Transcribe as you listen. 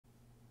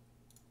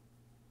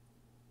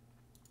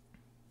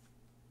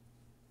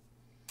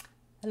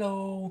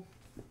Hello.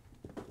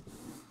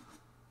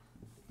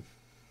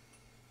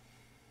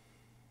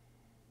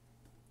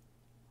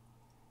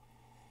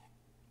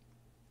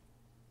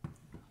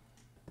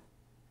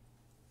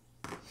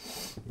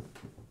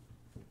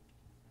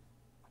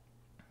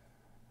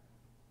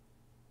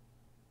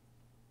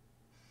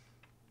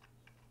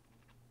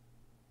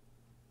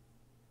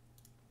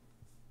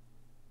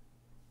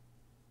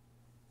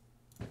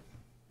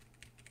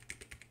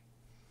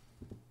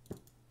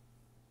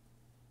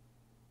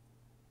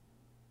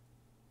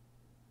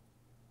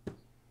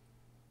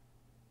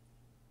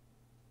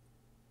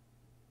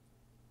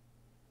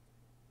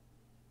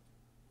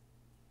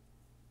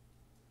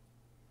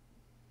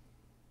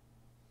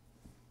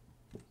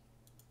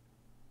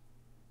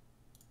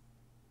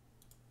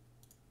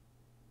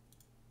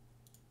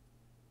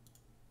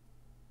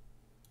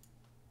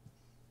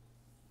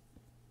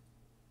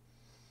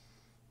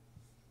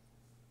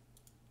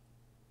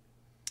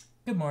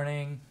 Good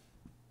morning.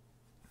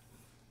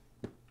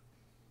 You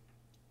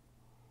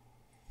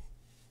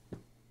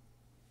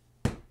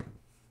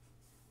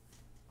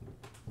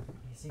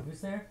see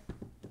Goose there?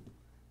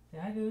 Say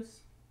hi,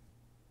 Goose.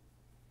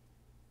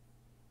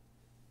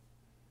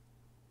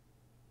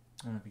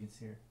 I don't know if you can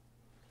see her.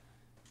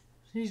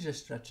 She's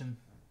just stretching.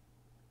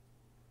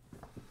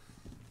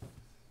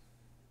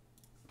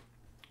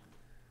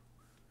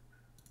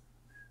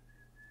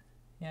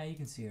 Yeah, you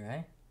can see her,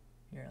 right?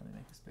 Here, let me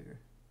make this bigger.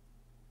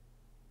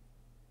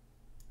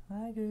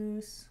 Hi,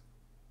 Goose.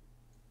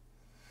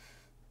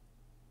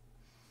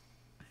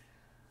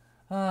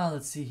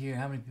 Let's see here.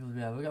 How many people do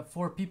we have? We got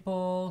 4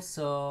 people,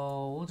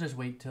 so we'll just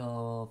wait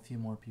till a few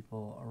more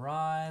people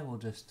arrive. We'll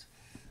just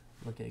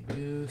look at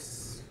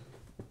Goose.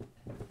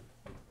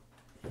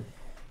 Say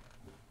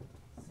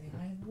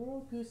hi to the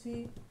world,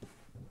 Goosey.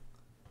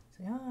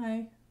 Say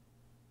hi.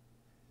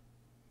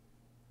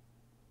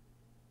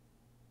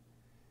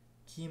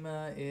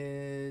 Kima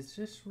is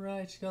just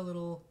right. She got a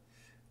little.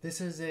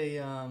 This is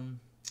a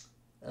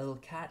little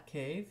cat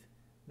cave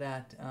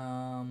that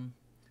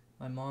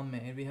my mom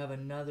made. We have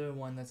another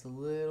one that's a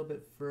little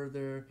bit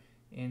further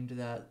into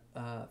that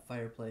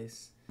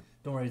fireplace.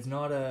 Don't worry, it's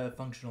not a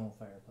functional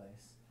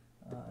fireplace,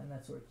 and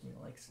that's where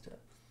Kima likes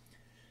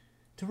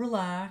to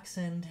relax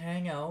and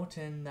hang out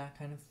and that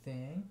kind of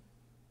thing.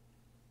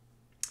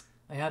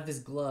 I have this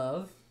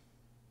glove.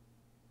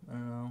 I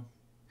don't know.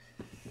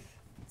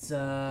 It's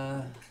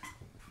kind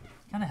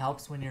of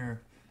helps when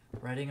you're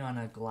writing on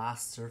a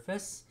glass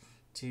surface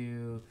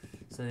so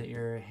that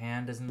your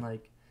hand doesn't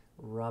like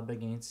rub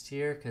against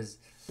here, because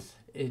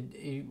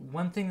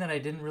one thing that I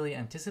didn't really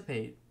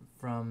anticipate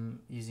from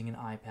using an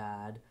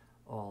iPad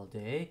all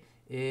day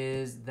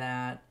is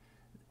that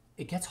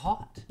it gets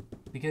hot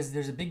because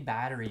there's a big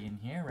battery in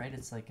here, right?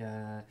 It's like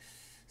I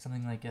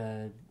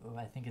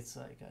think it's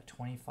like a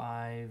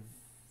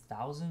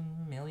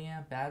 25,000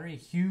 milliamp battery,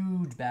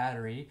 huge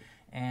battery,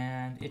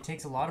 and it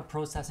takes a lot of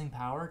processing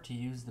power to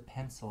use the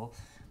pencil.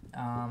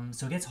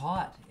 So it gets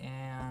hot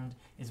and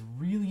it's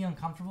really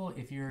uncomfortable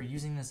if you're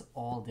using this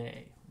all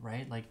day,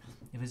 right? Like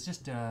if it's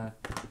just 10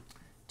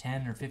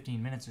 or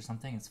 15 minutes or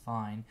something, it's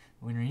fine.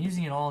 But when you're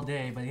using it all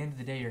day, by the end of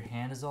the day, your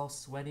hand is all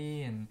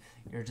sweaty and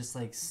you're just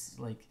like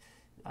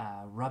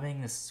rubbing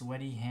the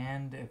sweaty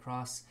hand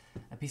across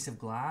a piece of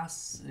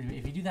glass.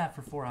 If you do that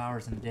for 4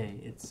 hours in a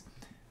day, it's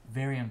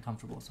very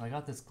uncomfortable. So I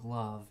got this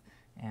glove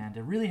and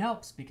it really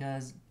helps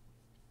because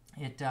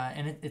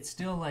it's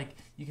still like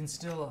you can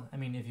still, I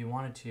mean, if you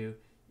wanted to,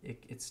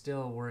 it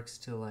still works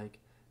to like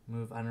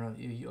move. I don't know,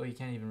 you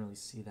can't even really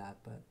see that,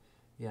 but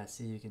yeah,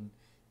 see, you can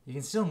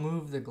still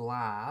move the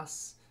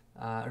glass,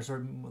 or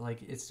sort of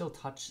like it's still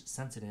touch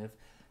sensitive,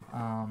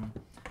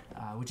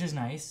 which is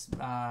nice,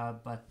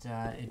 but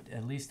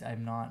at least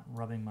I'm not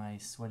rubbing my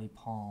sweaty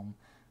palm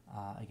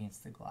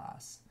against the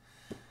glass.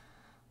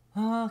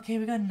 Okay,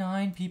 we got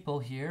 9 people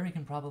here. We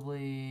can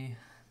probably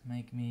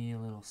make me a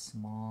little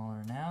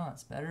smaller now.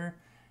 That's better.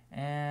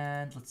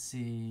 And let's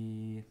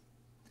see.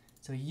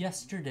 So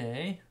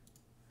yesterday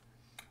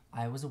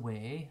I was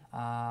away.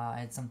 I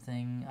had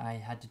something I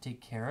had to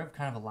take care of,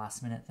 kind of a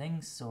last minute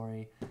thing.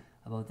 Sorry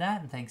about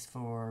that, and thanks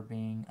for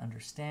being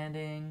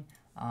understanding.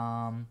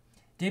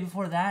 Day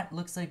before that,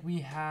 looks like we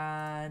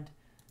had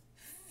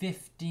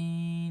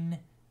 15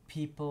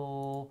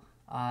 people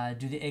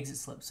do the exit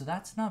slip. So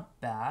that's not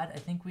bad. I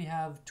think we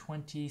have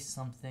 20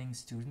 something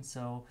students,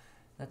 so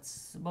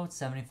that's about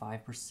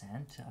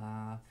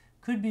 75%.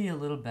 Could be a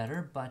little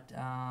better, but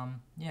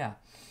yeah.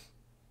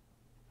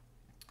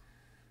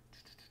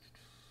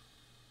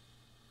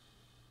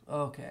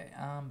 Okay.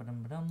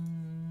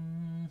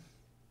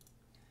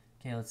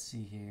 Okay, let's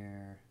see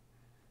here.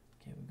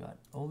 Okay, we've got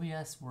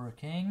OBS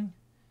working.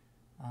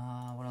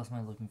 What else am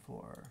I looking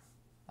for?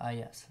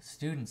 Yes,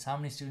 students. How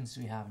many students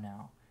do we have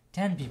now?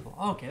 10 people.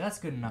 Okay, that's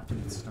good enough to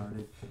get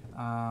started.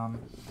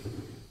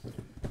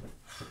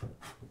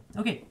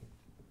 Okay.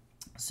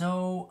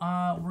 So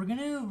we're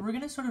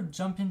gonna sort of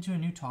jump into a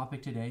new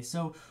topic today.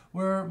 So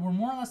we're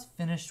more or less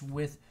finished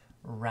with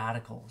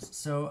radicals.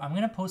 So I'm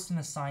gonna post an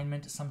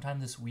assignment sometime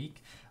this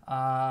week,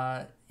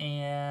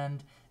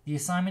 and The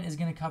assignment is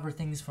going to cover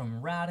things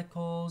from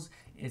radicals,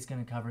 it's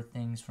going to cover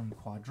things from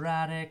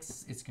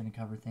quadratics, it's going to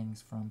cover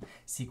things from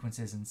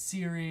sequences and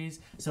series.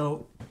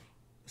 So,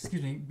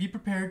 excuse me, be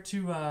prepared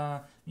to,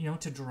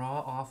 to draw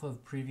off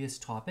of previous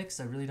topics.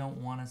 I really don't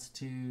want us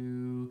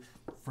to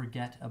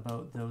forget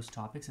about those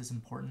topics. It's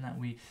important that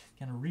we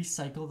kind of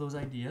recycle those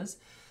ideas.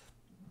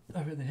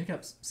 I've got the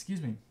hiccups,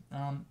 excuse me.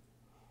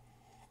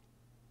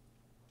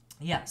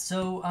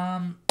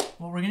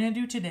 What we're going to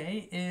do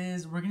today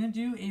is we're going to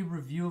do a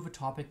review of a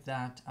topic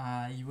that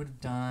you would have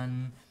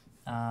done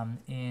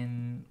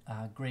in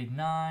grade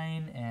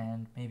 9,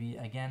 and maybe,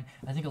 again,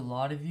 I think a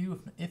lot of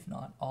you, if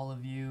not all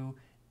of you,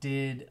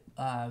 did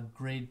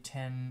grade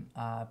 10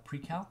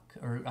 pre-calc,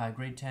 or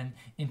grade 10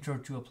 Intro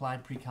to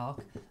Applied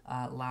Pre-Calc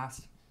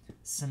last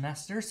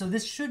semester. So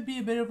this should be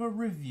a bit of a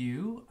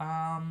review,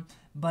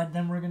 but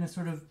then we're going to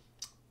sort of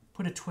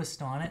put a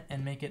twist on it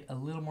and make it a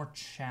little more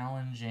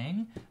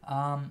challenging.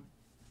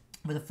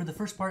 But for the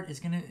first part, it's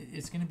gonna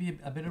be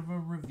a bit of a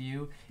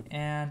review,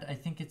 and I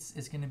think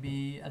it's gonna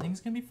be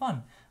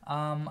fun.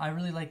 I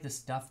really like this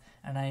stuff,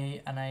 and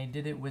I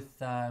did it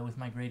with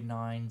my grade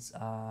 9s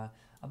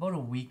about a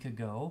week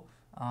ago,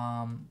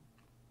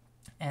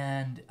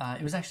 and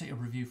it was actually a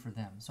review for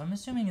them. So I'm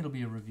assuming it'll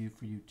be a review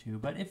for you too.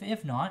 But if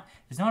it's not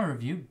a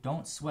review,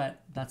 don't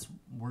sweat.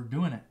 We're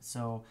doing it.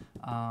 So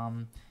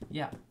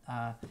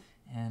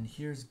and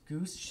here's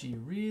Goose. She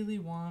really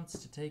wants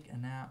to take a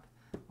nap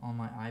on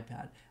my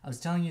iPad. I was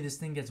telling you this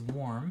thing gets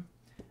warm.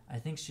 I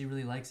think she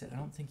really likes it. I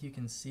don't think you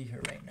can see her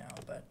right now,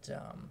 but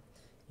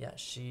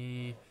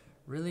she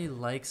really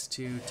likes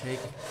to take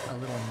a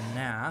little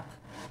nap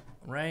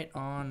right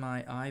on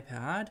my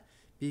iPad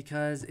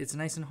because it's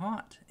nice and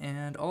hot.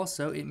 And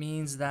also it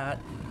means that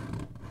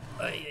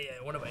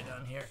what have I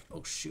done here?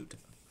 Oh shoot.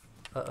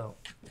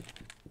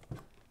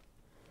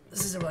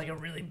 This is like a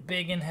really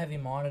big and heavy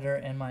monitor,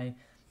 and my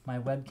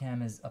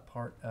webcam is a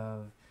part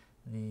of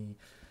the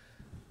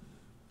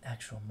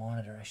actual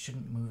monitor. I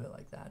shouldn't move it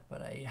like that,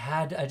 but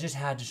I just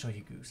had to show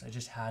you Goose. I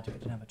just had to. I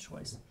didn't have a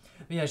choice.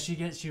 But yeah,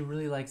 she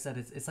really likes that.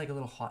 It's like a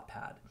little hot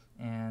pad,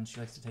 and she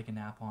likes to take a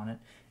nap on it.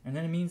 And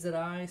then it means that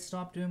I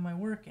stop doing my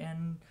work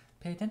and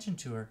pay attention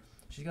to her.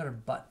 She's got her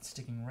butt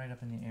sticking right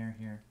up in the air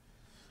here.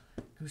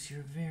 Goose, you're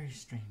a very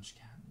strange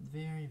cat.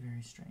 Very,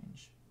 very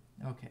strange.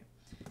 Okay.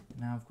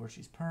 Now, of course,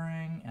 she's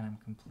purring, and I'm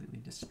completely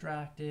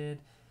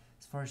distracted.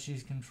 As far as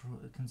she's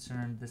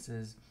concerned, this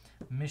is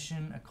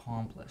mission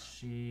accomplished.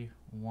 She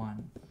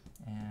won.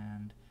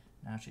 And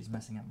now she's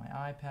messing up my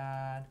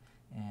iPad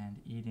and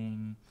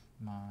eating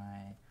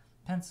my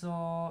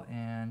pencil.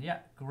 And yeah,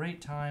 great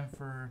time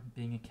for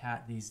being a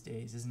cat these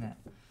days, isn't it?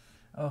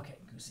 Okay,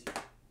 Goosey.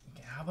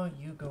 Okay, how about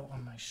you go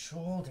on my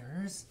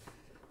shoulders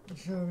and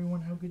show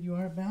everyone how good you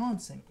are at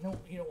balancing? No,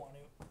 you don't want to.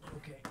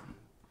 Okay.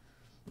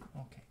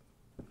 Okay.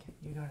 Okay,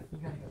 you gotta go.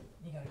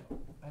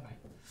 Bye-bye.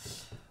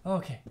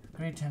 Okay,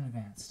 grade 10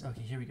 advanced.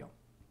 Okay, here we go.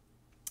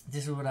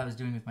 This is what I was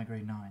doing with my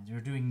grade 9s. We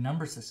were doing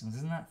number systems.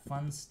 Isn't that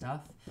fun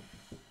stuff?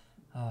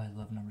 Oh, I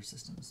love number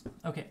systems.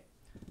 Okay.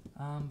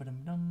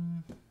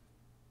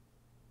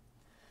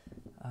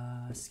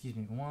 Excuse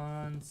me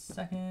 1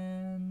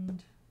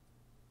 second.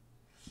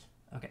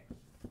 Okay.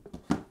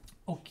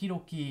 Okie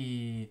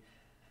dokie.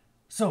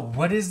 So,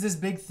 what is this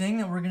big thing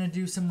that we're going to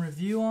do some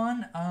review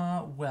on?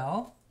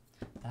 Well,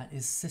 that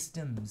is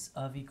systems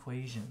of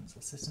equations.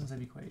 Systems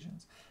of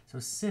equations. So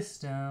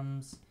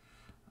systems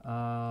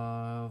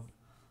of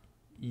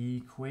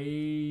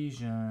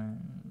equations.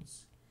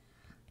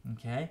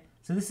 Okay.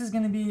 So this is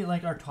going to be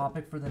like our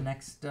topic for the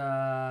next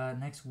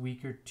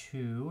week or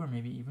 2, or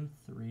maybe even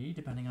 3,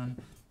 depending on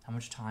how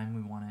much time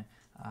we want to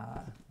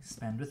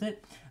spend with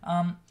it.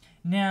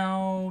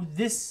 Now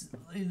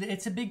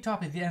it's a big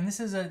topic, and this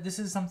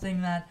is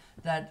something that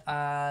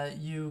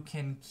you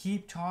can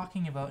keep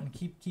talking about and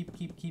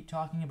keep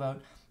talking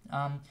about.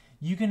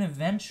 You can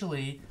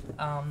eventually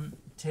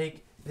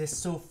take this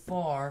so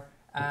far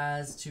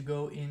as to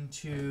go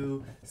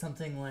into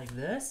something like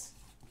this,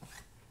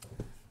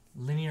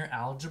 linear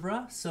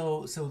algebra.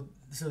 So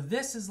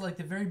this is like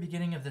the very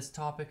beginning of this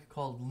topic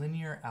called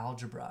linear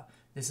algebra.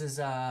 This is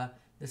a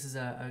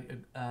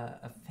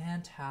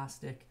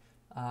fantastic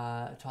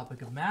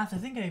topic of math. I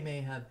think I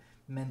may have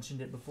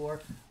mentioned it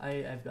before.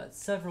 I've got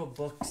several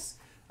books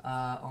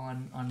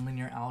on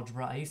linear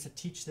algebra. I used to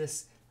teach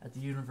this at the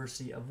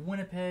University of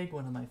Winnipeg,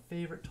 one of my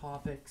favorite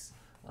topics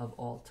of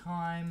all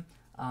time,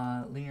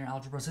 linear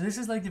algebra. So this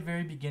is like the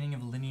very beginning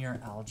of linear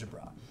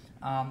algebra,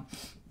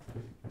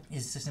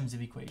 is systems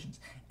of equations,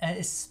 and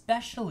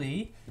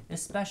especially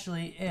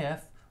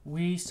if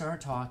we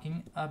start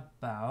talking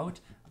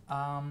about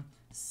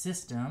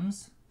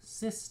systems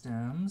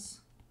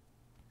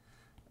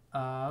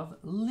of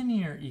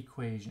linear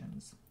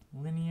equations.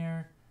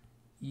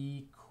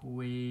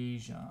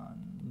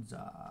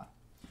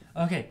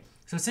 Okay,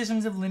 so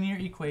systems of linear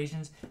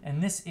equations,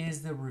 and this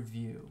is the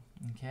review,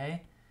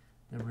 okay?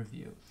 The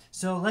review.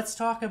 So let's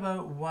talk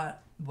about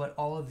what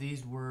all of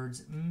these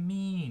words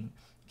mean,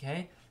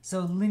 okay?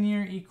 So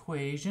linear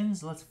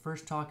equations, let's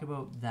first talk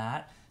about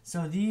that.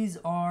 So these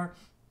are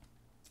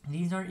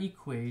these are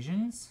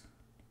equations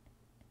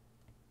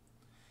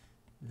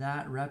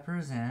that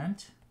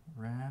represent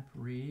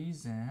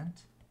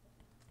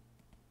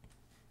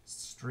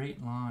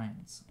straight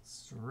lines.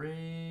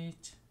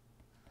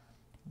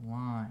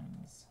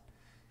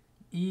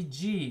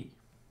 E.g.,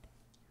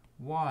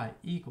 y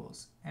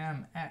equals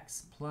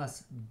mx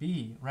plus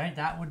b, right?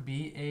 That would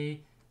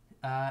be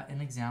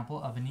an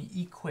example of an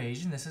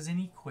equation. This is an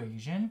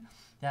equation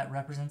that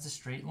represents a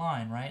straight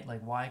line, right?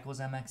 Like y equals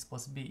mx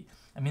plus b.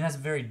 I mean, that's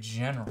very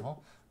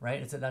general,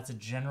 right? That's a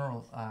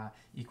general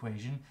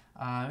equation.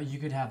 You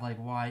could have like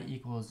y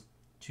equals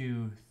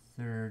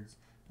 2/3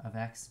 of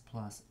x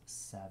plus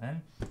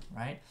 7,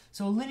 right?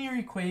 So a linear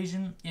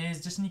equation is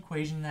just an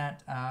equation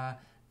that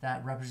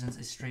that represents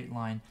a straight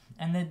line.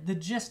 And the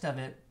gist of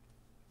it,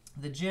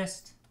 the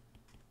gist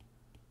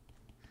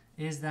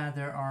is that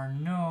there are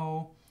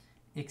no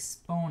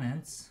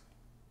exponents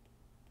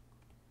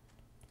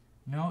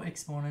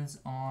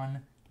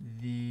on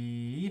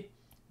the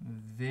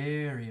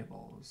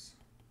variables.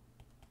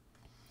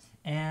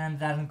 And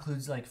that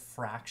includes like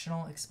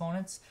fractional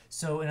exponents.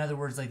 So in other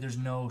words, like there's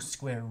no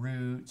square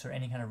roots or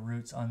any kind of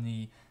roots on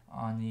the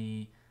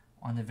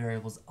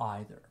variables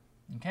either.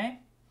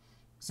 Okay?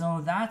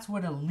 So that's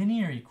what a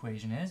linear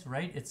equation is,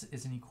 right?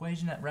 It's an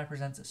equation that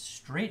represents a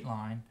straight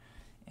line,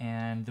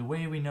 and the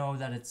way we know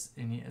that it's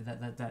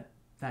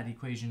that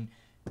equation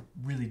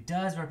really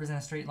does represent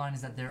a straight line is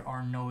that there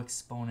are no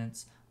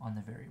exponents on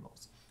the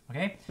variables.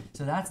 Okay,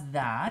 so that's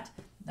that.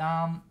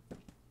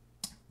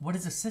 What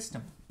is a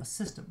system? A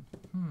system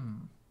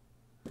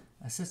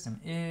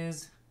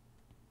is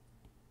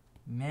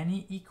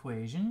many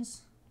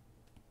equations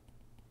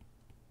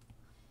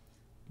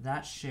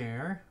that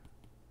share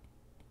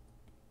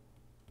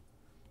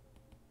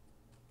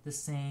the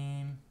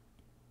same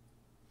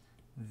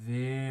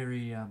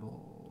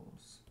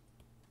variables.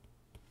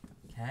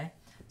 Okay,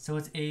 so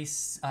it's a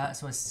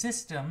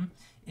system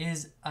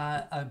is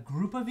a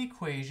group of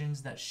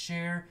equations that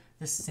share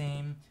the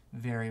same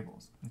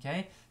variables.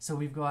 Okay, so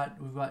we've got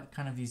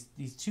kind of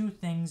these two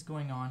things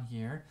going on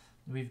here.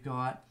 We've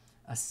got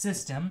a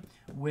system,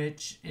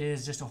 which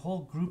is just a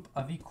whole group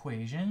of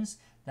equations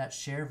that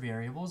share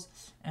variables,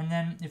 and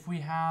then if we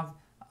have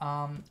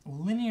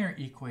linear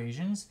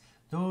equations,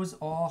 those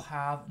all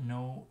have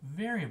no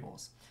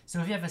variables. So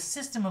if you have a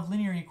system of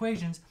linear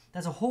equations,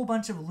 that's a whole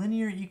bunch of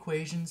linear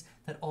equations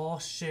that all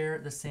share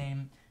the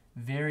same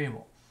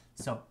variable.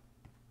 So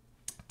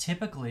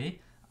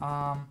typically,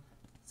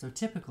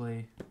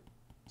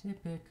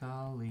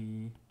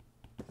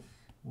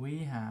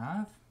 we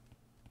have,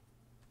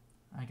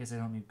 I guess I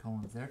don't need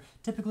colons there.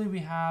 Typically we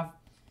have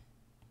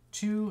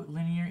two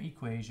linear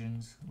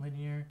equations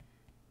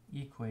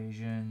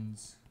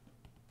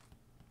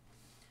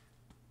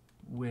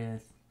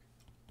with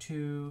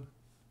two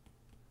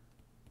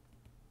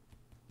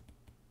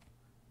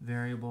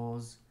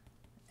variables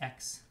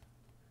x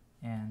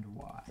and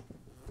y.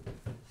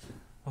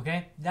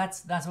 Okay,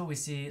 that's what we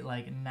see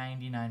like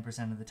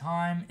 99% of the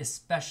time,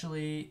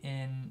 especially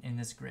in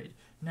this grade.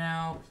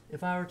 Now,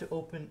 if I were to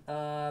open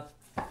up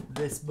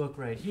this book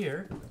right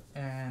here,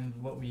 and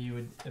what we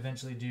would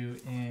eventually do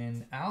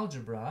in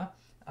algebra,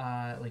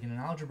 like in an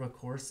algebra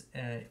course,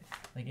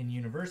 like in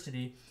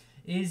university,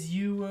 is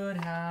you would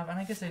have, and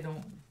I guess I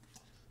don't,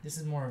 this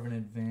is more of an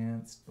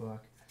advanced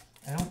book.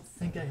 I don't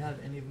think I have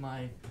any of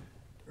my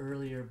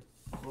earlier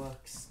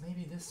books.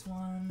 Maybe this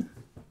one.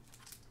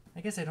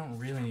 I guess I don't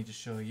really need to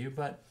show you,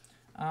 but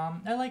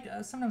I like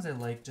sometimes I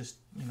like just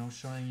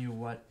showing you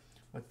what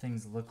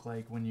things look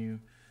like when you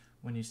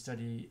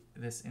study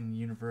this in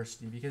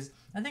university, because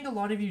I think a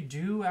lot of you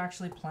do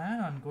actually plan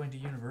on going to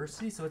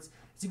university, so it's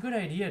a good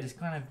idea to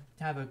kind of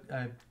have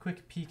a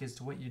quick peek as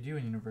to what you do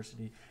in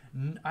university.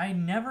 I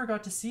never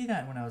got to see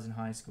that when I was in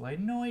high school. I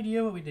had no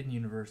idea what we did in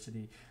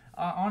university.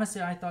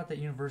 Honestly, I thought that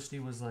university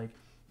was like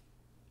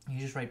you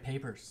just write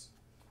papers.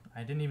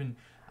 I didn't even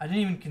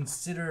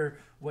consider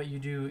what you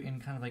do in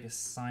kind of like a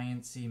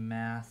sciencey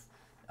math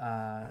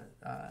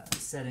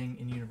setting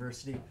in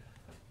university.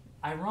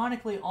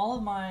 Ironically, all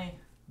of my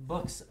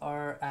books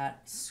are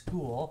at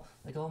school.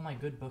 Like all of my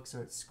good books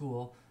are at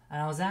school. And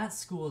I was at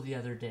school the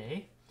other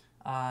day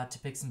to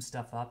pick some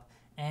stuff up.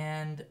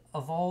 And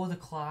of all the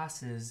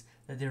classes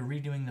that they're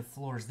redoing the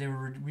floors, they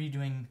were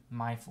redoing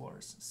my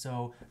floors.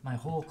 So my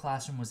whole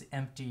classroom was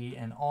empty,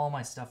 and all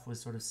my stuff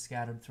was sort of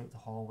scattered throughout the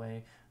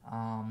hallway.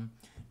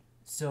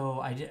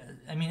 So I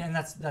mean, and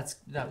that's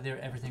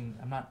everything.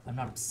 I'm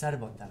not upset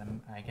about that.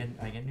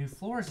 I get new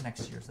floors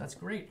next year, so that's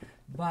great.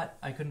 But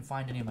I couldn't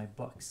find any of my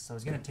books, so I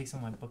was gonna take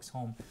some of my books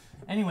home.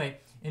 Anyway,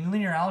 in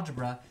linear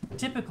algebra,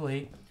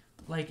 typically,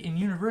 like in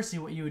university,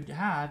 what you would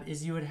have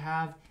is you would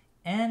have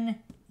n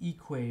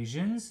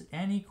equations,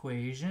 and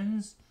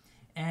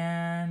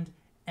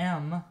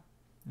m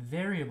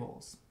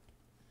variables.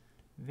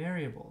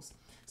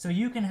 So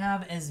you can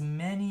have as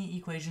many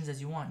equations as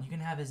you want. You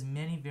can have as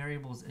many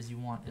variables as you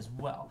want as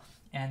well.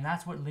 And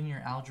that's what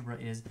linear algebra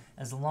is,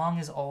 as long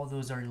as all of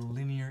those are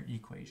linear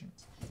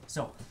equations.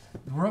 So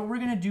what we're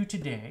going to do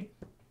today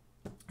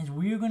is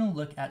we are going to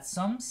look at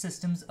some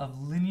systems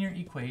of linear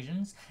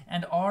equations,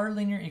 and our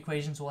linear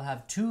equations will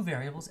have two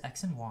variables,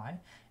 x and y,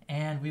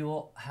 and we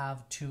will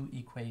have two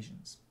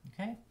equations,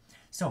 okay?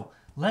 So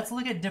let's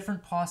look at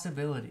different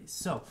possibilities.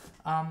 So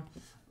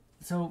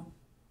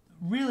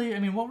really, I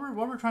mean, what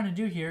we're trying to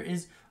do here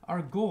is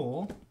our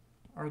goal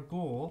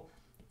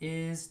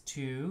is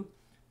to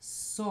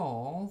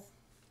solve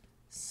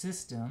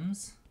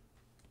systems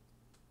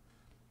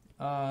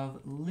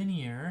of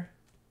linear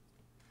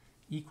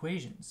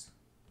equations.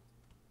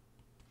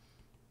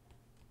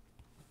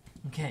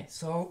 Okay,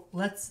 so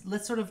let's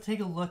sort of take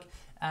a look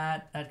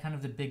at kind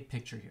of the big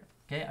picture here.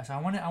 Okay, so I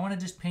want to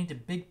just paint a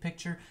big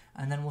picture,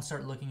 and then we'll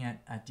start looking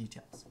at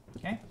details.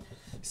 Okay,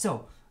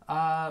 so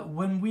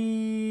when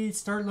we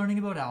start learning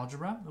about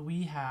algebra,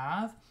 we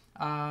have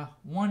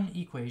one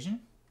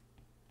equation.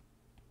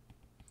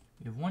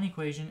 We have one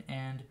equation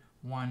and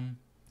one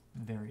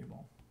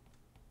variable.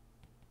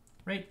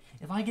 Right?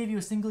 If I gave you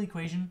a single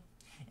equation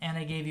and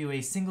I gave you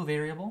a single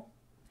variable,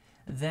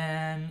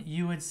 then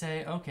you would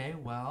say, okay,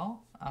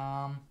 well,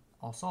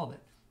 I'll solve it.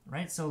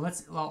 Right? So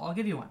I'll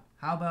give you one.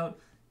 How about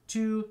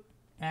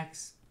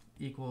 2x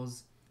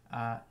equals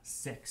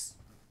 6?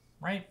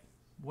 Right?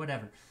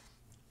 Whatever.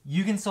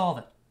 You can solve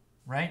it.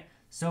 Right?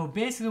 So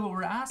basically what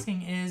we're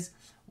asking is,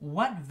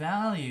 what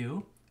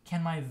value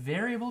can my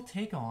variable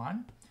take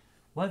on?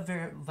 What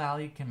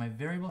value can my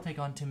variable take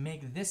on to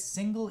make this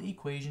single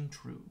equation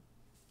true?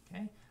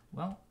 Okay,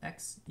 well,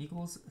 x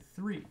equals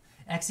 3.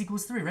 X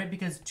equals 3, right?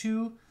 Because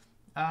 2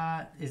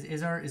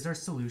 is our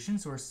solution.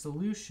 So our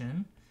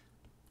solution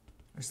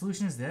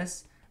is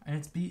this, and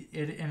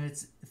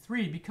it's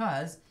 3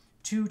 because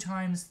 2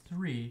 times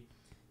 3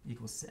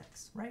 equals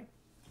 6, right?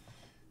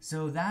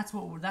 So that's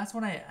what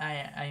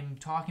I'm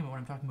talking about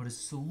when I'm talking about a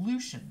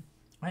solution,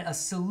 right? A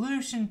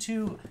solution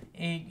to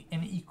an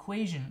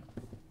equation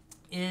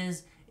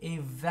is a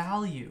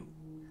value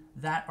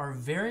that our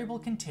variable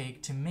can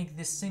take to make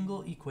this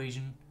single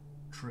equation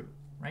true,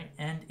 right?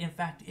 And in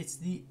fact,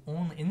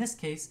 in this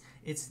case,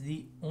 it's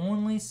the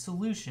only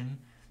solution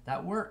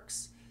that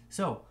works.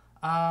 So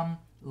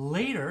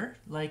later,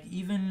 like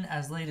even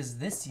as late as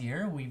this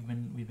year, we've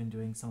been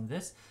doing some of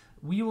this.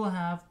 We will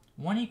have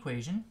one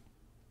equation.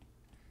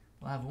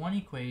 We'll have one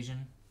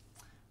equation,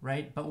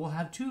 right? But we'll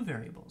have two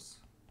variables.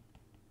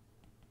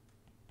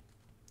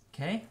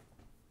 Okay,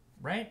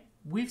 right?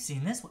 We've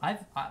seen this.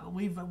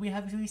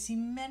 We've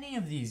seen many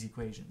of these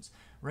equations,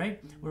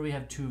 right? Where we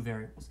have two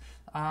variables.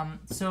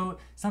 So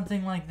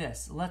something like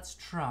this. Let's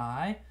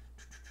try.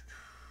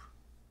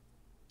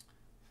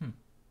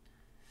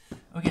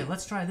 Okay,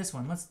 let's try this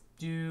one. Let's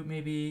do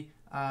maybe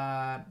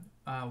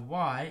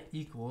y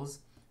equals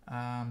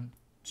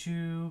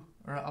 2,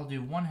 or I'll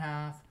do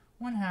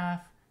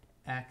 1/2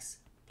 x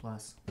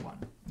plus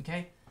 1.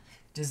 Okay,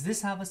 does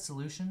this have a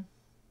solution?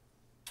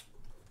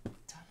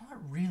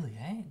 Not really,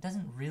 eh? It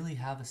doesn't really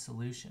have a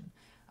solution.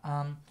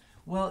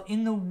 Well,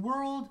 in the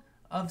world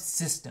of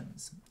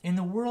systems,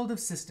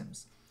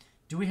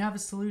 do we have a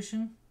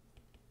solution?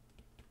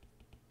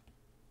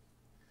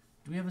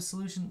 Do we have a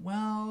solution?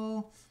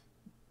 Well,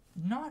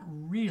 not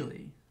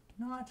really.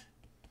 Not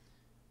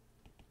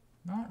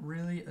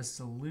really a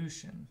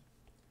solution.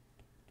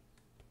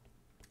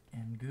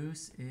 And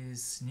Goose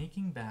is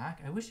sneaking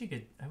back. I wish you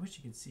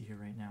could see her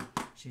right now.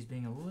 She's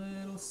being a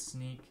little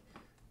sneak.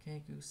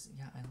 Okay, Goose,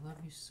 yeah, I love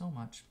you so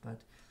much,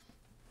 but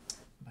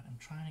I'm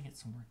trying to get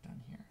some work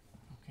done here.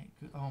 Okay,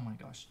 oh my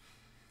gosh.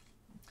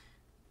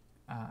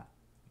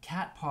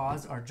 Cat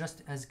paws are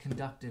just as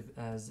conductive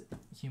as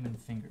human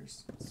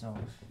fingers, so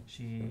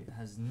she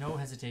has no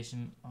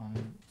hesitation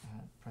on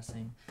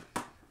pressing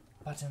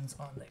buttons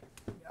on the...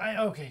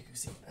 okay,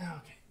 Goosey,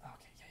 okay,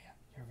 yeah,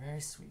 you're very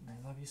sweet, and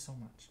I love you so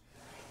much,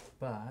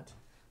 but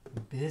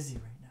I'm busy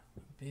right now,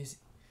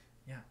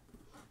 yeah,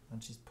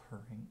 and she's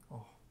purring,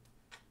 oh,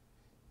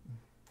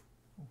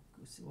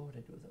 Goosey, what would I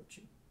do without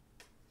you?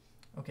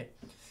 Okay,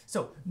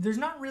 so there's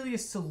not really a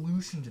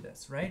solution to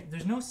this, right?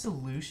 There's no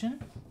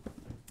solution,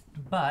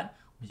 but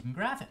we can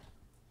graph it.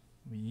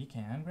 We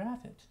can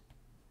graph it.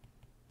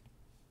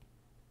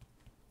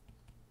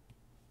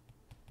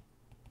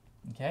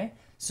 Okay,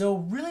 so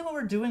really what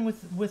we're doing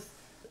with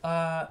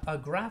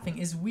graphing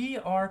is we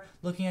are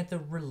looking at the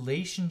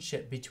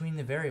relationship between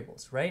the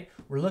variables, right?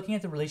 We're looking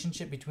at the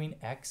relationship between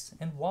x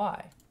and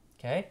y.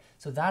 Okay,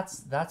 so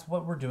that's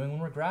what we're doing when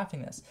we're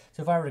graphing this.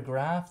 So if I were to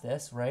graph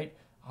this, right,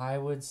 I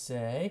would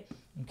say,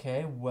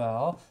 okay,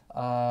 well,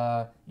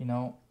 you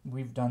know,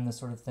 we've done this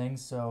sort of thing.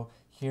 So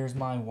here's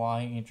my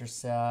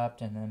y-intercept,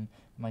 and then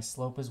my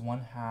slope is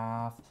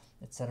 1/2,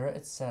 etc.,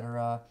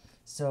 etc.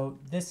 So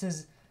this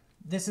is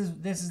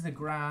the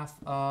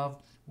graph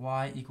of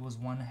y equals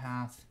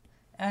 1/2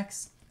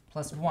 x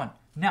plus 1.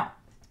 Now,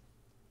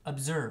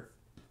 observe.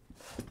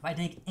 If I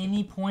take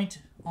any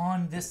point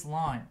on this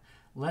line,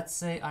 let's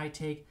say I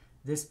take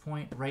this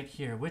point right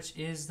here, which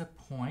is the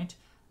point,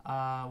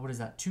 what is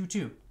that, 2,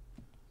 2.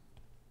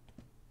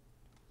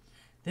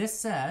 This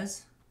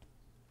says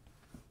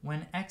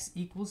when x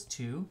equals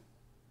 2,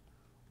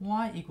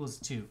 y equals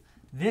 2.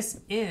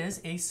 This is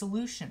a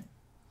solution.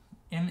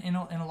 in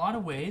a lot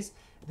of ways,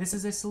 this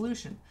is a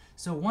solution.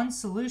 So one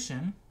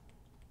solution,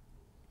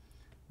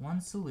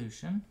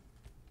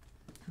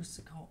 who's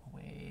to go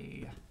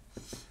away?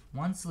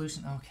 One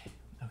solution, okay,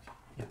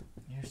 yeah,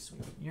 you're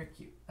sweet, you're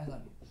cute, I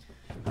love you.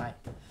 All right,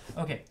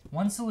 okay,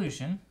 one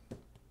solution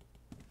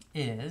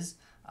is,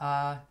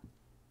 come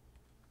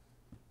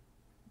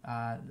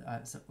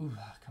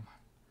on.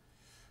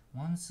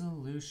 One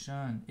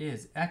solution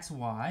is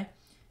xy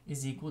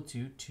is equal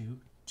to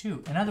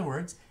 2. In other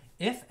words,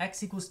 if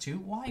x equals 2,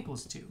 y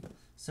equals 2.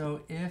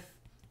 So if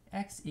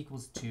x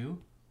equals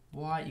 2,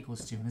 y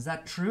equals 2. And is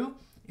that true?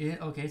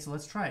 Okay, so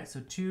let's try it. So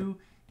 2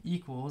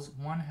 equals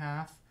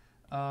 1/2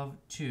 of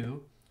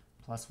 2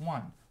 plus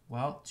 1.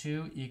 Well,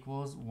 2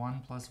 equals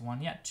 1 plus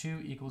 1. Yeah,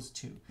 2 equals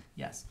 2.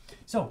 Yes.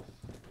 So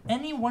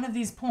any one of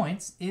these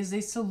points is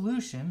a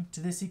solution to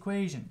this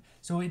equation.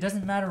 So it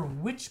doesn't matter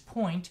which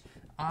point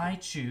I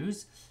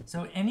choose.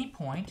 So any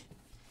point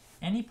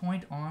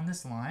on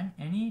this line,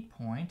 any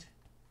point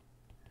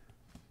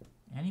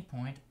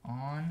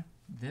on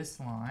this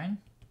line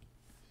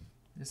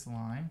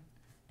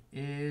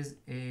is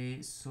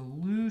a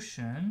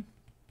solution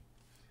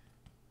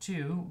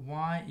to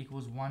y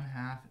equals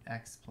 1/2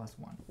 x plus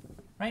 1,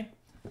 right?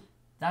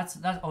 That's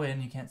oh,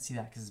 and you can't see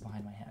that because it's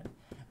behind my head.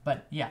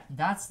 But yeah,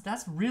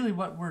 that's really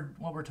what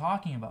we're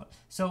talking about.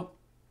 So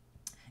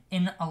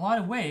in a lot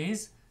of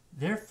ways,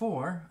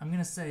 therefore, I'm going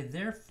to say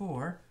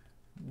therefore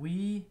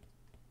we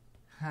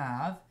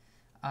have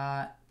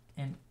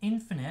an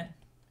infinite,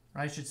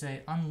 or I should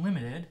say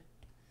unlimited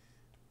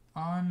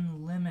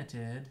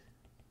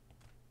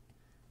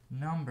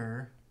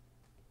number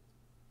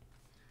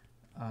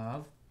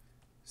of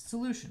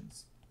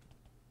solutions,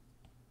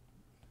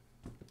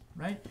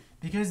 right?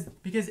 Because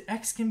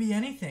x can be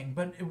anything,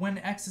 but when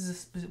x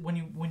is when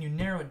you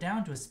narrow it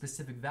down to a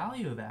specific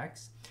value of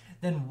x,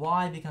 then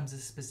y becomes a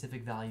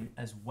specific value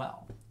as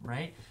well,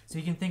 right? So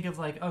you can think of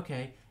like,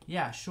 okay,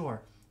 yeah,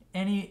 sure,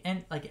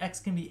 like x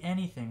can be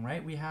anything,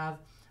 right? We have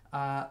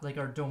like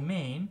our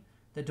domain.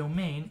 The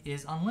domain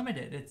is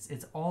unlimited.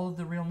 It's all of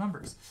the real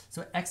numbers.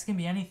 So x can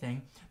be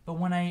anything. But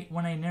when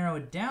I narrow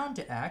it down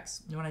to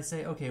x, when I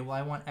say, okay, well,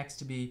 I want x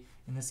to be,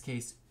 in this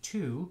case,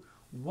 2,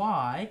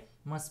 y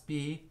must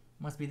be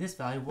this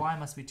value. Y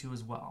must be 2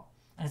 as well.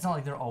 And it's not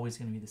like they're always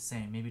going to be the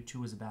same. Maybe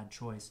 2 is a bad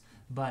choice.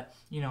 But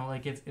you know,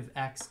 like if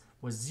x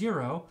was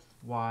 0,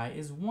 y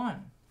is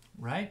 1,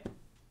 right?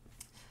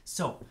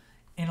 So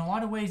in a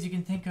lot of ways, you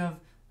can think of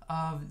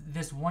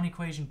this one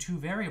equation, two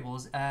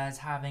variables, as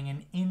having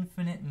an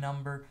infinite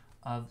number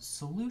of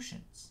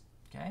solutions,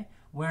 okay?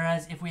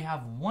 Whereas if we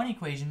have one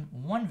equation,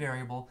 one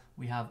variable,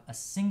 we have a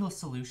single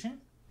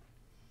solution,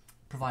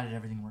 provided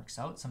everything works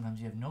out. Sometimes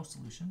you have no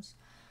solutions.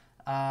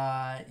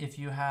 If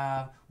you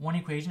have one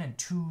equation and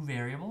two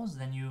variables,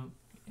 then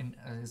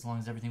as long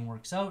as everything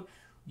works out,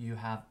 you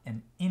have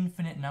an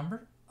infinite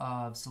number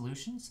of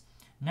solutions.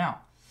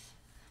 Now,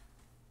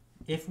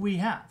 if we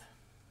have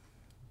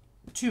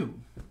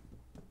two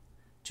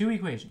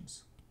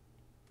equations.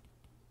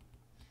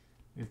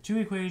 We have two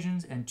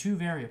equations and two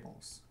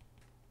variables.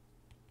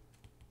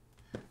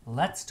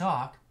 Let's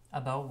talk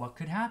about what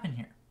could happen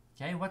here.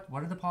 Okay, what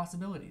are the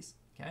possibilities?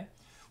 Okay,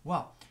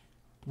 well,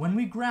 when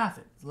we graph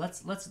it,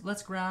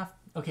 let's graph.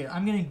 Okay,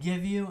 I'm going to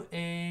give you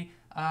a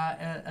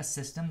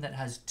system that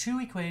has two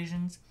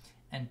equations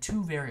and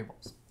two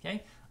variables.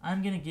 Okay,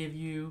 I'm going to give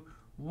you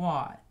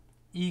y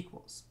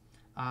equals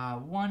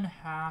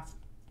 1/2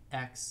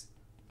 x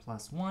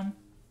plus 1.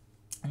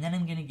 And then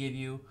I'm going to give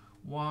you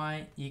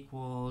y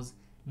equals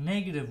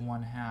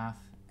 -1/2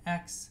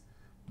 x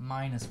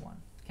minus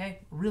 1. Okay,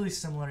 really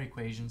similar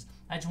equations.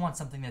 I just want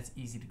something that's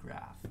easy to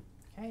graph.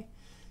 Okay,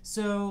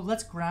 so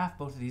let's graph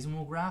both of these, and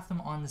we'll graph them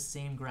on the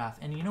same graph.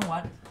 And you know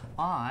what?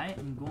 I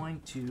am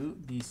going to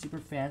be super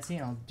fancy,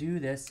 and I'll do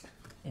this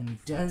in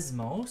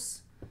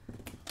Desmos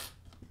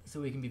so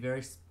we can be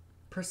very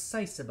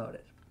precise about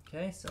it.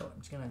 Okay, so I'm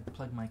just going to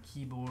plug my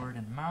keyboard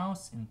and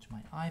mouse into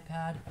my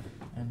iPad,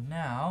 and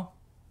now,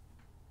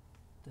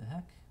 the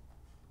heck?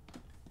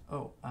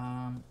 Oh,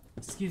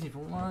 excuse me for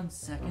 1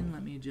 second.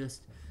 Let me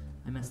just,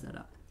 I messed that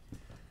up.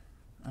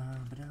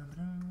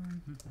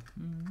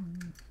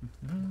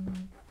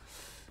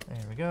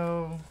 There we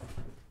go.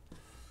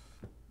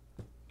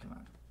 Come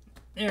on.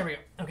 There we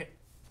go. Okay.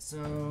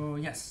 So,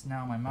 yes,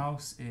 now my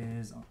mouse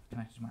is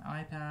connected to my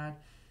iPad,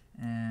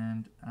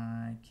 and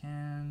I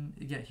can,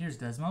 yeah, here's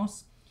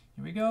Desmos.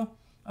 Here we go.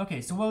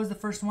 Okay, so what was the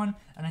first one?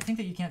 And I think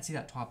that you can't see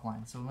that top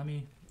line, so let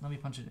me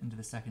punch it into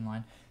the second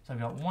line. So I've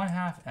got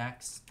 1/2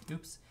 x,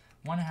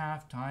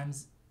 1/2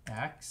 times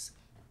x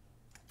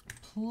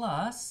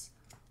plus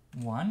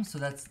 1. So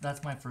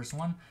that's my first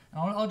one. And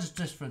I'll just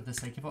for the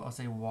sake of it, I'll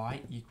say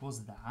y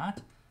equals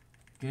that.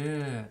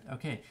 Good.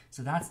 Okay,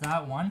 so that's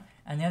that one.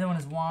 And the other one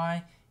is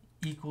y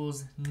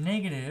equals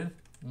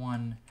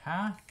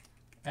 -1/2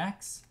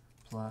 x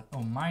plus,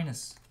 oh,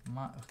 minus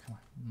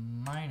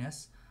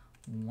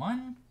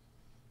 1.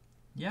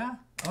 Yeah,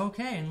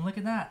 okay, and look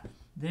at that.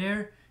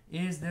 There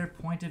is their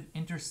point of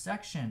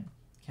intersection,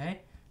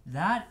 okay?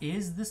 That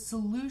is the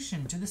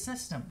solution to the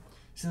system.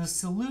 So the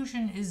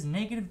solution is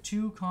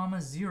 -2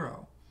 comma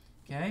 0.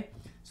 Okay?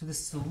 So the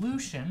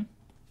solution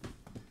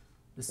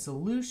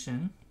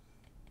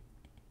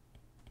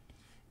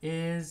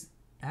is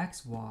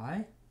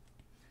xy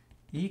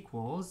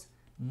equals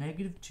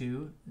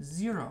 -2,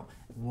 0.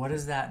 What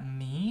does that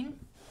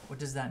mean? What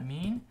does that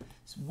mean?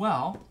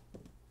 Well,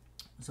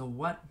 so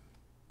what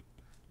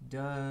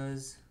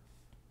does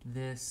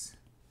this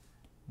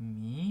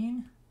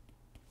mean?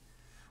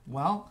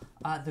 Well,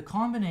 the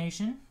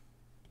combination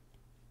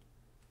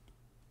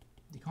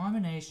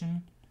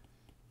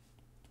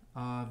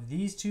of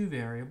these two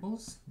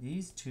variables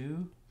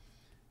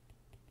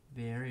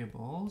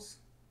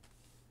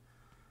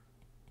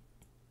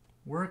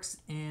works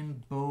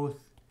in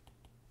both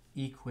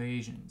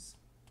equations.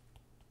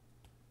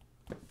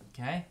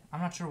 Okay?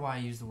 I'm not sure why I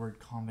use the word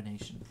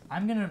combination.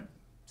 I'm gonna,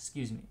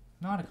 excuse me,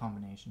 not a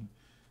combination.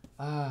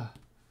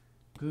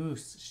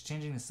 Goose, it's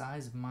changing the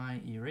size of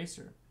my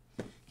eraser.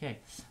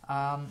 Okay,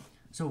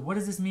 so what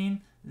does this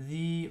mean?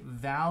 The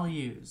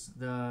values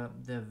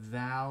of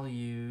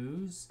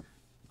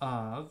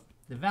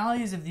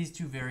these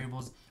two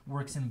variables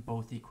works in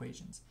both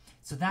equations.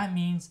 So that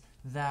means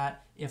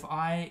that if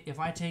I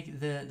take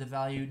the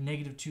value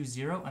 -2,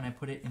 0 and I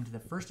put it into the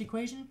first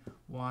equation,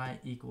 y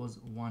equals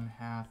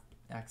 1/2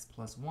 x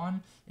plus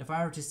 1. If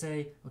I were to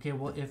say, okay,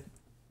 well, if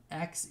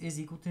x is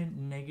equal to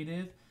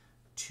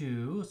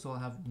 -2, so I'll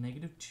have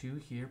 -2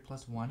 here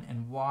plus 1,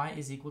 and y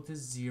is equal to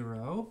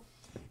 0,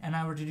 and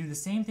I were to do the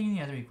same thing in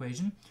the other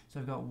equation, so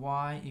I've got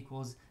y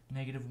equals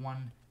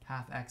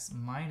 -1/2 x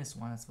minus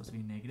 1, that's supposed to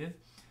be negative,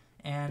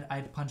 and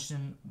I punched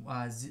in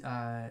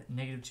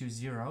 -2,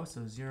 0,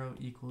 so 0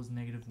 equals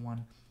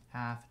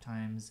 -1/2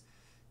 times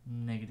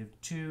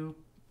 -2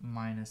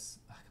 minus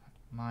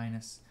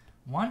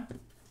 1.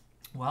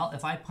 Well,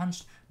 if I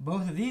punched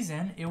both of these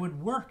in, it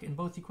would work in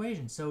both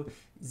equations. So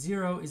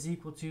 0 is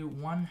equal to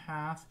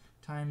 1/2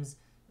 times,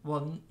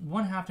 well,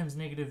 1/2 times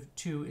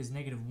 -2 is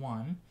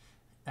 -1,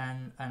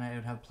 and I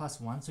would have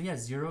plus 1. So yeah,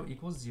 0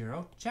 equals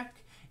 0,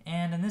 check.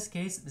 And in this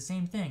case, the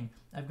same thing.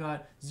 I've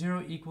got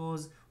 0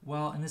 equals,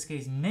 well, in this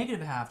case,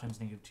 -1/2 times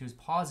 -2 is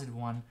positive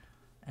 1,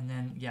 and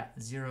then, yeah,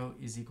 0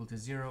 is equal to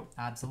 0,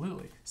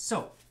 absolutely.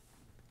 So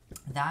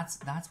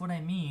that's what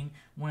I mean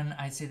when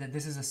I say that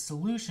this is a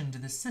solution to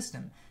the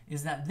system,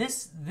 is that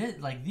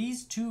like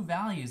these two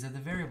values of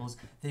the variables,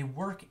 they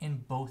work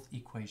in both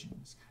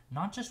equations.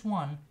 Not just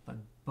one, but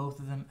both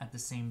of them at the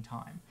same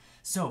time.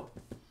 So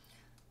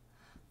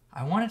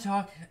I want to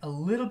talk a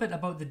little bit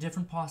about the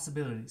different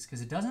possibilities,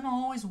 because it doesn't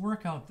always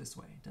work out this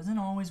way. It doesn't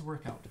always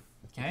work out,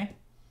 okay?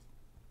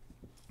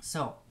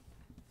 So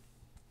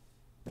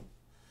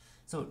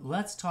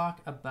let's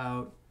talk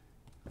about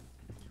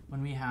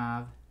when we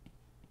have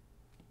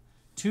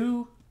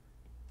two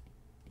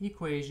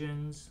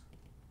equations,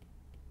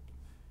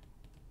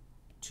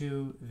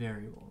 two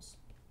variables.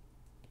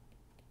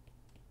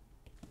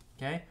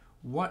 Okay,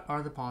 what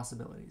are the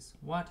possibilities?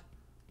 What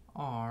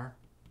are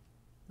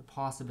the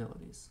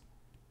possibilities?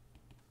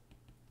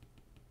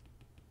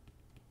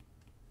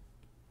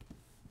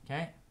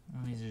 Okay,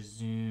 let me just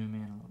zoom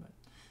in a little bit.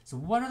 So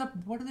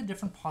what are the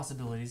different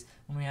possibilities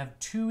when we have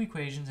two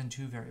equations and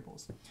two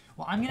variables?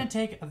 Well, I'm going to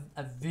take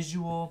a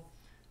visual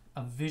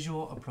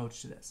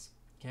approach to this.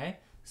 Okay,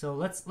 so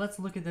let's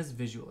look at this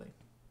visually.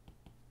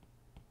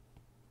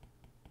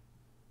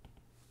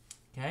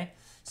 Okay,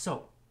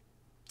 so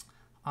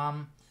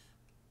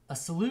a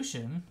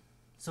solution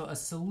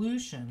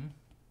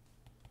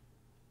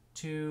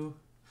to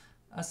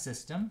a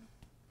system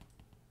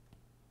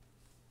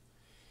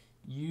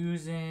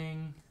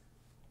using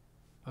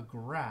a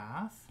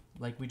graph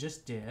like we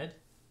just did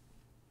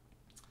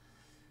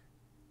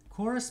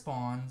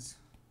corresponds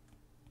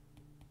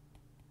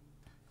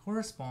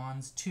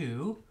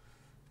to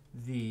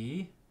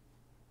the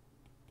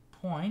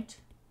point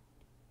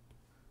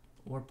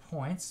or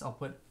points, I'll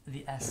put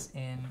the S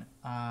in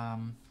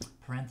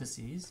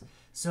parentheses,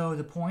 so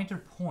the point or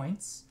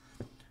points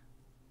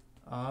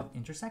of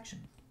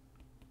intersection.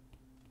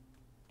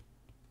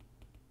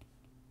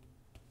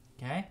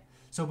 Okay,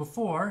 so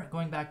before,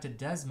 going back to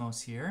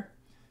Desmos here,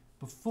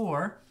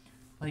 before,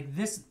 like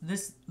this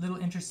little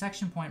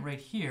intersection point right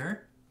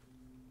here,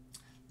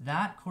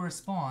 that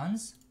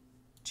corresponds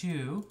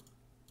to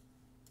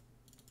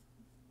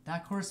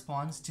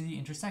the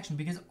intersection,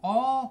 because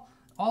all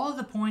of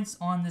the points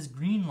on this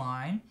green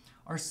line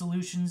are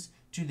solutions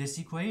to this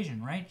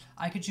equation, right?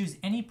 I could choose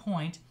any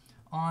point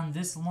on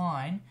this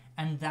line,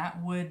 and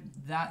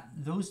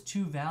those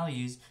two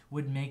values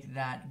would make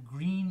that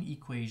green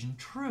equation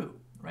true,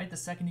 right? The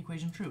second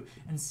equation true.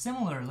 And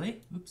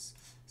similarly,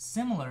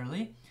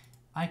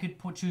 I could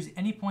choose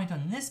any point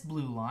on this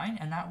blue line,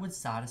 and that would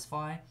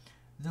satisfy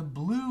the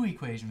blue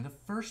equation, the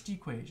first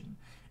equation.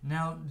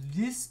 Now,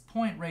 this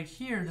point right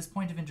here, this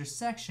point of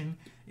intersection,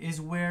 is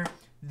where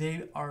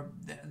they are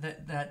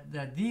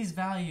that these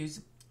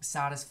values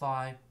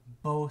satisfy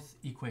both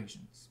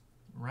equations,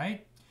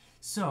 right?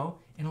 So,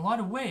 in a lot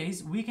of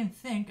ways, we can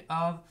think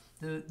of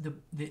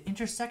the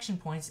intersection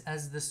points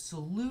as the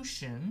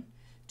solution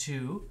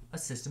to a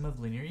system of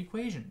linear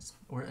equations,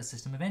 or a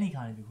system of any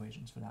kind of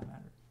equations for that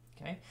matter.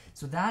 Okay,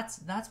 so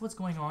that's what's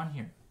going on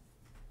here.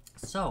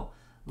 So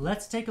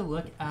let's take a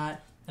look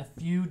at a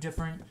few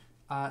different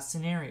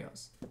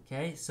scenarios.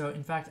 Okay, so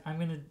in fact I'm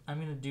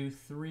gonna do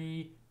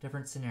 3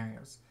 different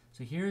scenarios.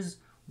 So here's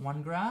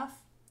one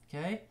graph.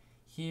 Okay,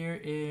 here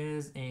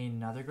is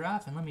another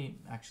graph, and let me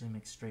actually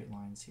make straight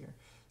lines here.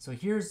 So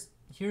here's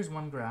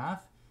one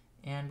graph,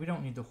 and we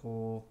don't need the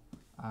whole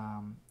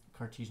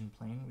Cartesian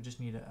plane. We just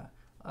need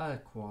a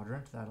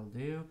quadrant. That'll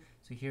do.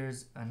 So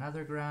here's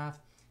another graph,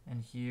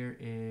 and here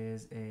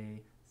is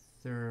a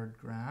third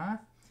graph,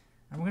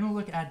 and we're going to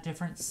look at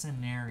different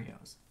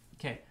scenarios.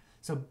 Okay,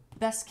 so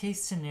best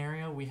case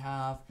scenario, we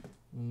have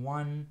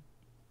one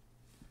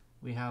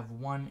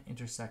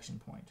intersection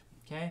point.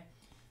 Okay,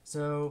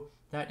 so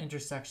that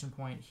intersection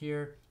point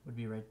here would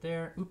be right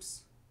there.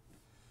 Oops,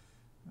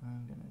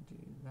 I'm gonna do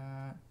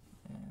that,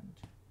 and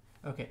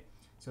okay,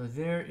 so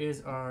there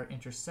is our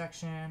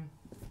intersection.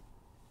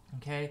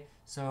 Okay,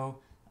 so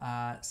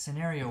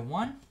scenario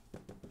 1.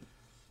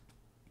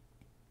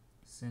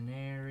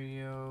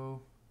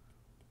 Scenario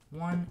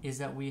 1 is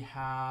that we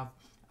have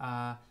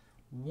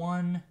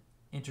one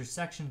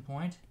intersection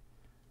point.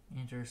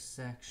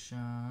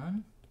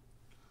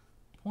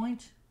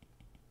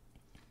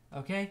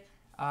 Okay,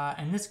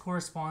 and this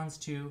corresponds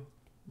to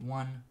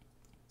one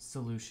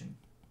solution.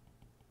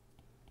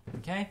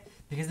 Okay,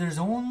 because there's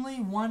only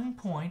one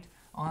point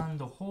on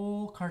the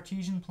whole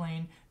Cartesian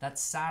plane that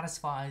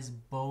satisfies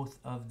both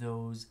of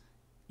those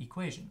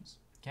equations.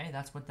 Okay,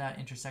 that's what that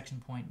intersection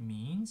point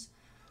means.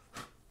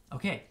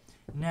 Okay,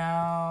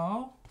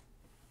 now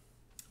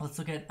let's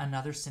look at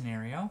another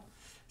scenario.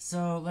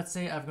 So let's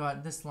say I've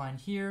got this line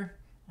here,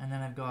 and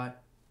then I've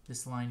got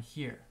this line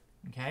here.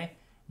 Okay,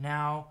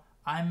 now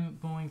I'm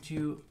going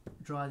to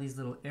draw these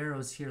little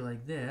arrows here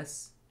like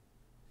this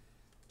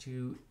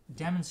to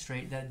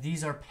demonstrate that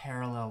these are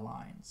parallel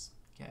lines.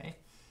 Okay.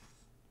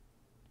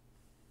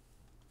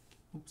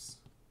 Oops.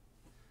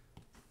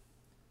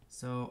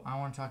 So I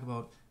want to talk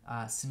about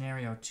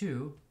scenario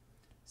 2.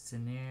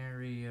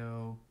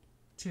 Scenario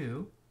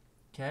 2.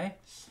 Okay.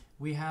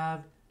 We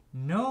have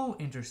no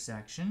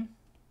intersection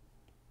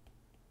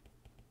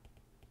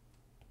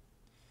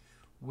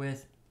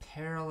with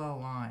parallel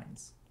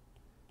lines.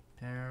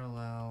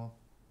 Parallel,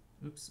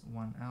 oops,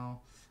 1L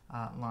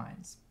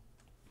lines.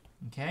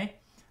 Okay.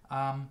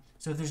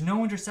 So if there's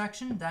no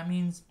intersection, that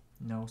means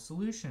no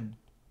solution.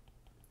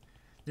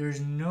 There's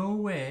no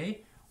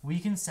way we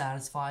can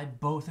satisfy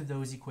both of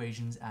those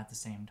equations at the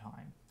same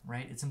time,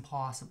 right? It's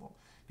impossible.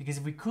 Because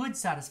if we could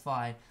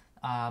satisfy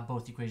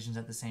both equations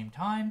at the same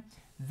time,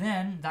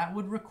 then that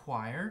would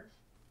require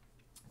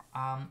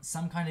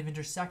some kind of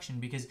intersection,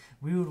 because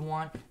we would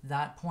want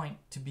that point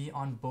to be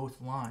on both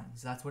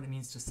lines. That's what it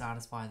means to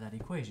satisfy that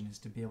equation, is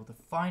to be able to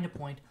find a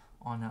point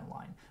on that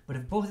line. But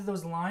if both of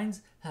those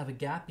lines have a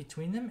gap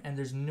between them and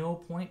there's no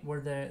point where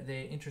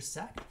they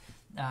intersect,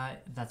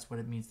 that's what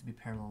it means to be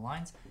parallel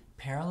lines.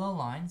 Parallel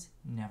lines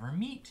never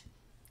meet.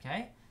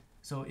 Okay,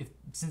 so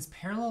since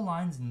parallel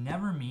lines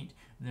never meet,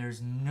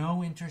 there's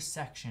no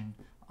intersection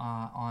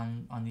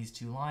on these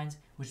two lines,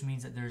 which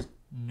means that there's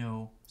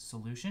no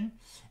solution.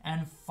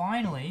 And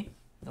finally,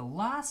 the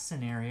last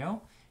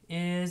scenario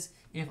is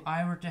if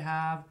I were to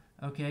have,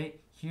 okay,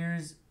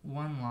 here's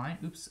one line.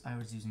 Oops, I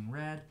was using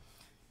red.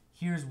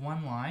 Here's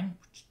one line.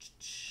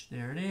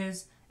 There it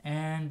is.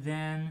 And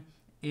then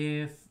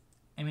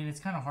it's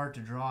kind of hard to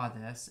draw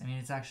this.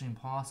 It's actually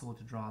impossible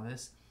to draw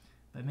this,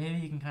 but maybe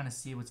you can kind of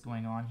see what's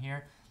going on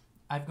here.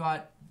 I've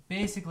got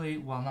basically,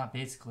 well, not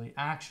basically,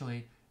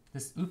 actually,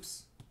 the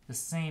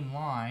same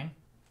line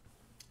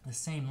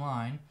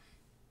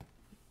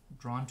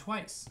drawn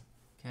twice.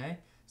 Okay,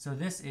 so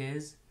this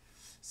is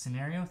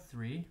scenario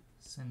 3.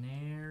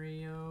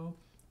 Scenario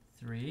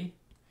 3.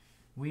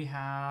 We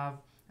have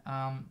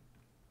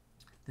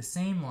the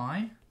same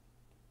line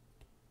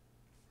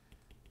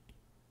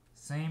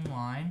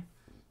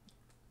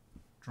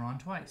drawn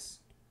twice.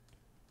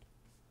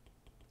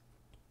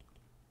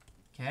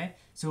 Okay,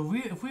 so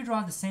if we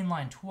draw the same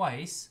line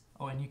twice,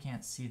 oh, and you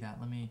can't see that.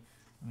 Let me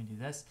do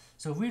this.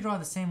 So if we draw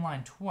the same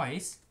line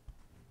twice,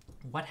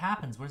 what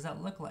happens? What does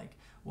that look like?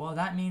 Well,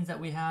 that means that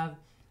we have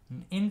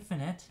an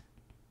infinite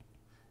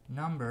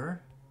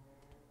number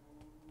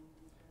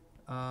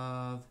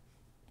of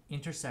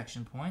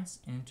intersection points,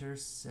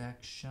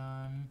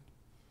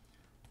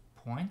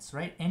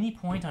 right? Any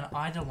point on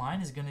either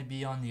line is going to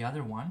be on the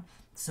other one.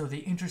 So they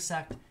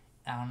intersect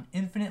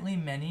infinitely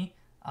many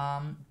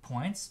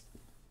points.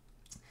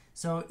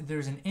 So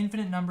there's an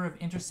infinite number of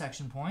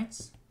intersection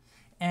points,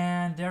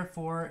 and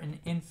therefore an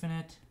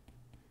infinite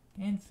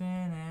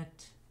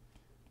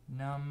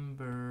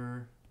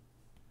number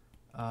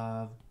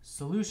of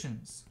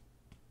solutions.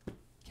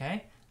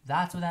 Okay,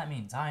 that's what that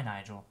means. Hi,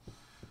 Nigel.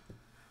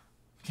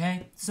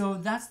 Okay, so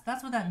that's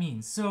what that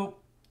means. So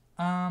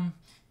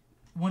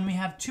when we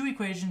have two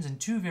equations and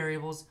two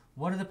variables,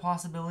 what are the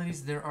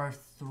possibilities? There are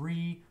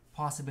 3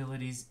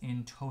 possibilities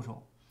in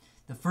total.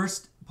 The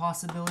first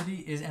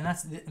possibility is, and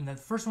the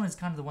first one is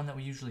kind of the one that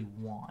we usually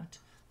want.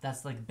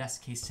 that's like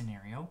best case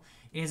scenario,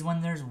 is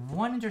when there's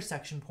one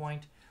intersection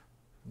point,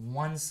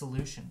 one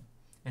solution.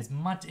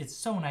 It's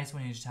so nice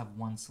when you just have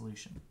one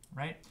solution,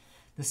 right?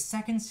 The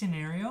second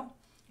scenario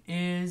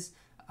is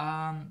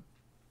no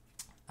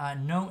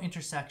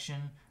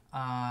intersection,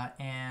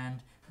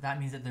 and that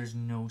means that there's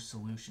no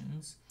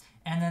solutions.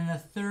 And then the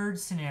third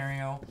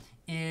scenario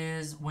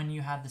is when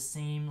you have the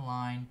same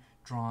line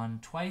drawn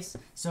twice.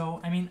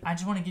 So, I mean, I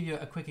just want to give you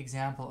a quick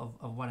example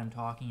of what I'm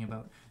talking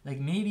about. Like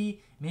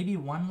maybe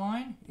one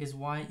line is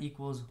y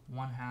equals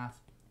 1/2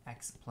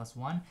 x plus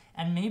 1,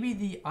 and maybe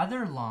the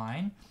other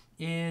line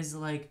is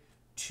like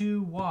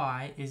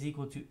 2y is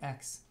equal to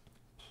x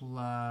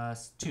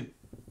plus 2,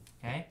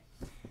 okay?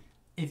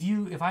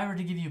 If I were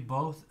to give you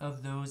both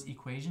of those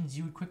equations,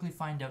 you would quickly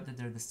find out that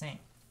they're the same,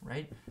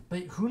 right?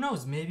 But who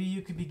knows, maybe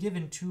you could be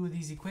given two of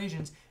these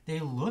equations. They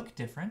look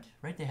different,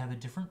 right? They have a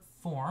different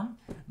form,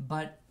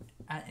 but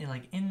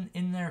like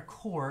in their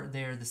core,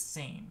 they're the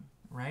same,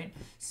 right?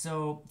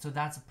 So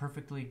that's a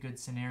perfectly good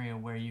scenario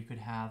where you could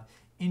have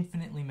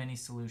infinitely many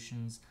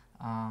solutions,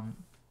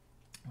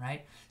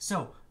 right?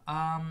 So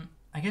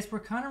I guess we're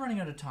kind of running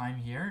out of time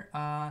here.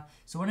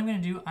 So what I'm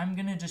going to do, I'm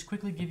going to just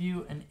quickly give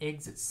you an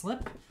exit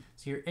slip.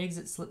 So your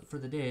exit slip for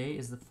the day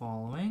is the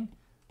following.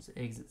 So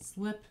exit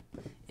slip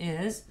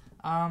is,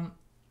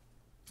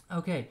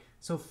 okay,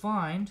 so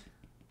find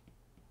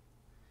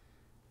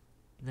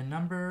the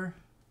number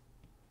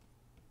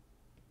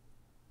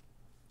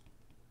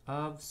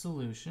of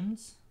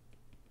solutions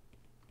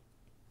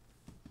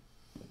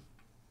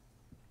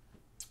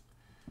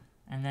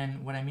and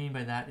then what I mean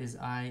by that is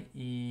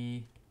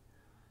i.e.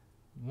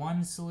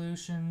 one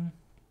solution,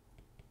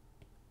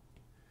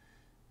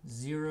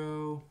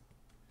 0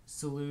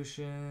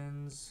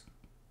 solutions,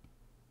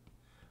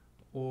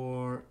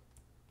 or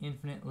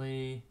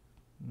infinitely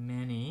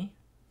many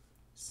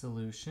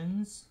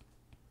solutions.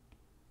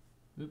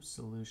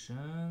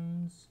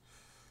 Solutions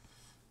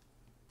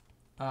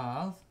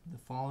of the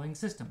following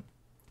system.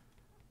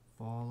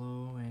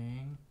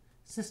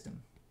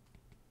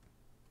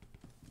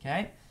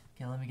 Okay,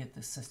 let me get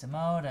this system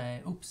out.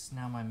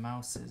 Now my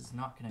mouse is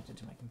not connected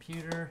to my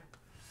computer.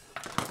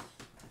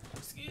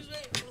 Excuse me.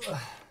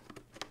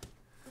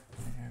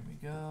 There we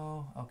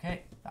go.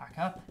 Okay, back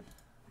up.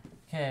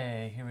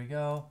 Okay, here we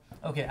go.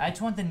 Okay, I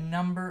just want the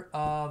number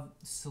of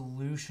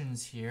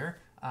solutions here.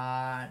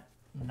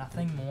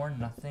 Nothing more,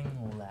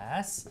 nothing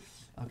less.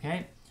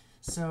 Okay,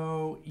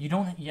 so you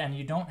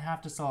don't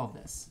have to solve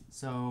this.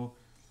 So,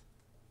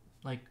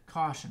 like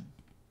caution,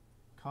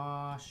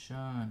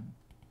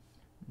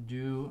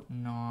 do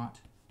not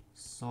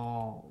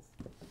solve.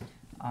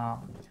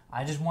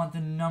 I just want the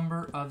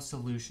number of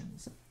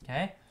solutions.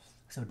 Okay,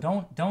 so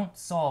don't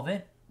solve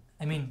it.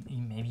 I mean,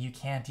 maybe you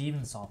can't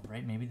even solve it,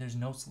 right? Maybe there's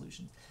no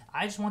solutions.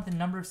 I just want the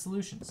number of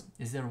solutions.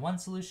 Is there one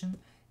solution?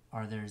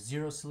 Are there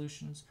 0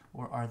 solutions?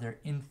 Or are there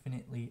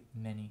infinitely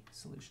many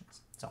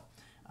solutions? So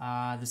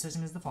the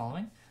system is the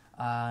following.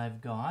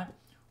 I've got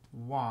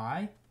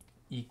y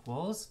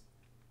equals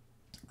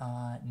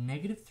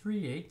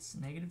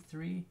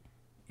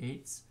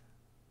 -3/8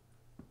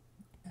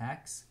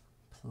 x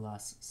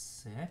plus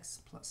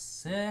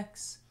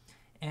 6,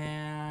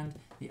 and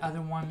the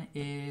other one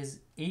is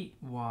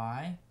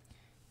 8y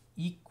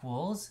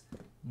equals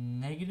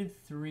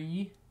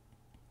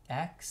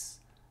 -3x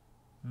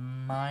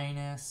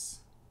minus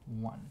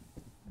 1.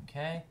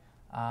 Okay,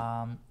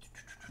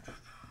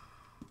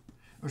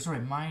 or sorry,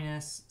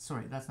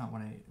 that's not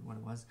what it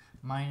was,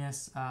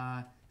 minus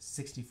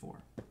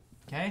 64.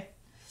 Okay,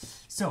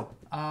 so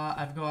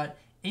I've got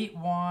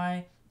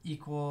 8y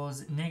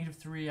equals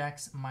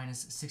 -3x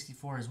minus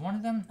 64 is one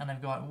of them, and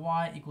I've got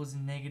y equals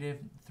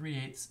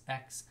 -3/8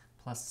 x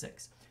plus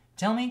 6.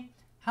 Tell me,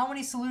 how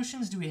many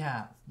solutions do we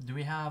have? Do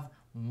we have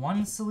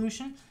one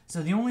solution?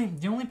 So the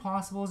only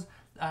possible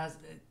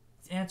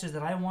answers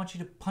that I want you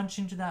to punch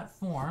into that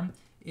form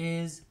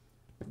is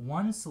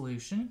one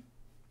solution.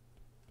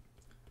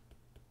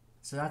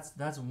 So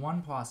that's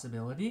one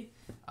possibility.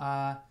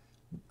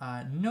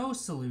 No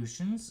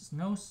solutions.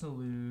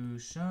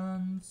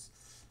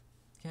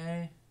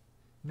 Okay,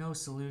 no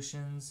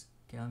solutions.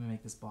 Okay, let me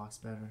make this box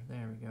better.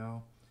 There we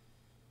go.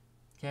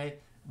 Okay,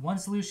 one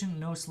solution,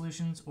 no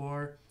solutions,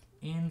 or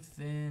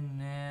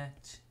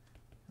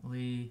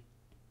infinitely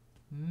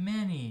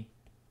many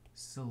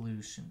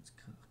solutions.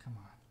 Come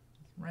on,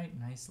 write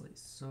nicely.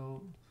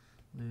 Solutions.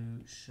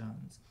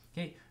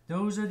 Okay,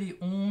 those are the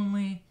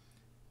only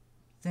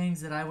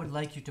things that I would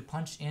like you to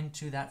punch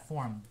into that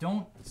form.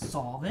 Don't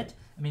solve it.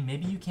 I mean,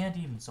 maybe you can't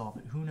even solve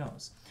it. Who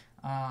knows?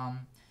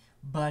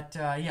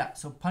 Yeah,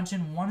 so punch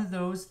in one of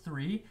those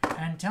 3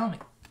 and tell me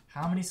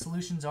how many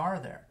solutions are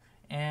there.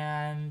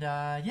 And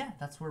yeah,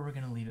 that's where we're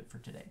going to leave it for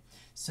today.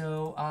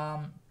 So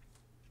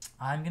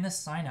I'm going to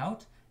sign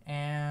out,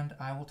 and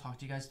I will talk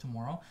to you guys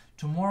tomorrow.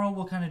 Tomorrow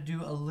we'll kind of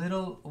do a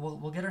little,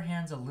 we'll get our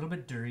hands a little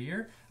bit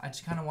dirtier. I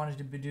just kind of wanted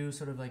to do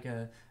sort of like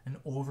an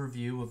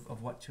overview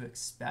of what to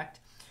expect.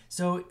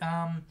 So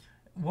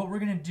what we're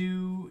going to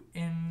do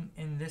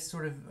in this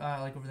sort of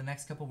like over the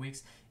next couple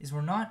weeks is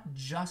we're not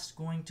just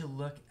going to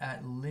look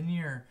at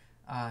linear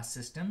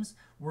systems,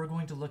 we're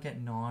going to look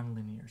at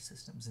nonlinear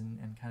systems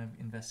and kind of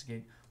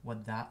investigate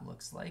what that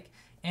looks like.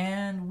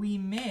 And we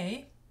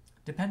may,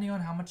 depending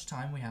on how much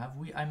time we have,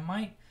 I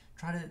might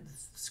try to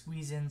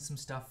squeeze in some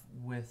stuff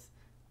with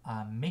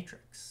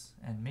matrix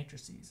and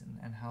matrices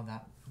and how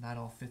that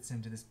all fits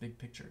into this big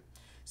picture.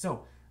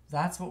 So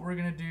that's what we're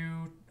going to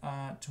do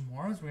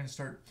tomorrow. Is we're going to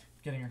start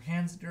getting our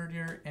hands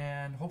dirtier,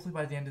 and hopefully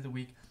by the end of the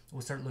week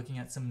we'll start looking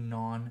at some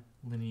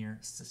non-linear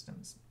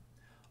systems.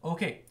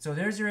 Okay, so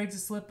there's your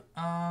exit slip.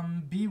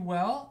 Be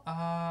well.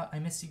 I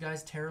miss you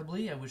guys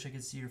terribly. I wish I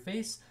could see your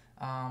face,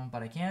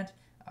 but I can't.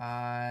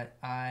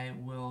 I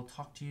will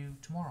talk to you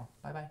tomorrow.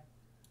 Bye bye.